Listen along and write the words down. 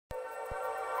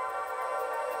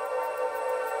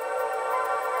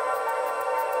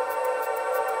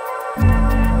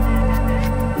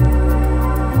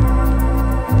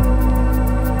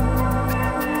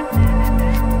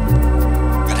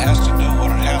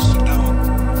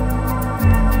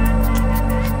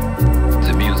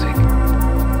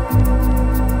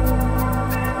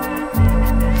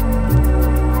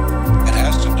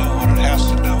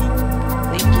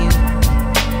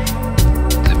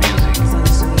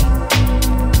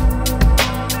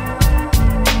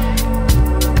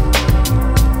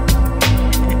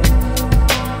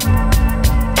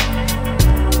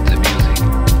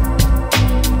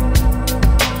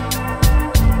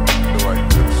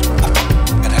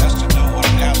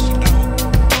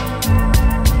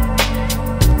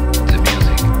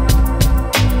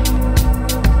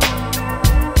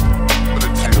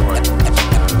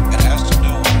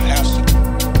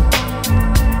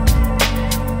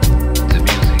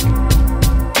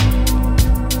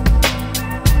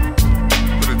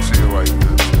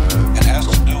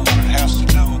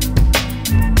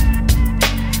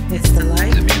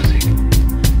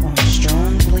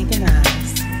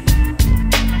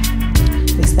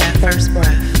first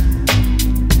breath,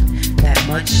 that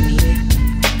much needed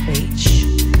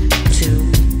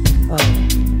H2O.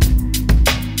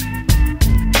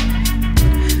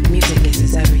 Music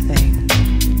is everything.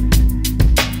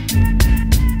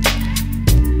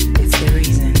 It's the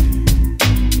reason.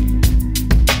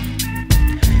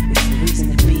 It's the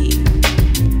reason to be.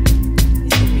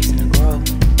 It's the reason to grow.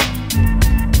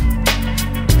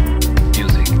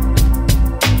 Music.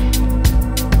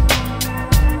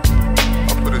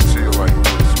 I'll put it to you like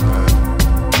this, man.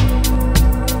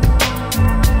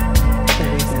 The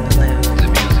reason to live. The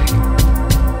music.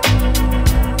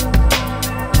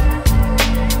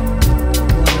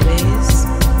 What it is,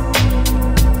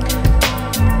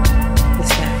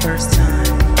 it's that first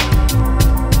time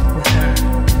with her.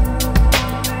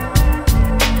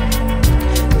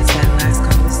 It's that last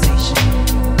conversation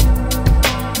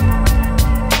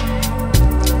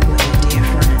with a dear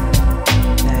friend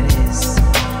that is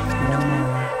no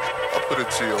more. I'll put it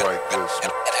to you like this.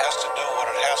 It has to do what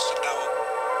it has to do.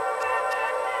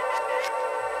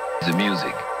 The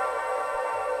music.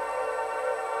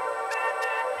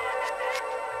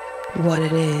 What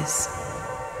it is,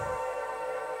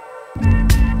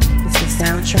 it's the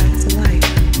soundtrack to life.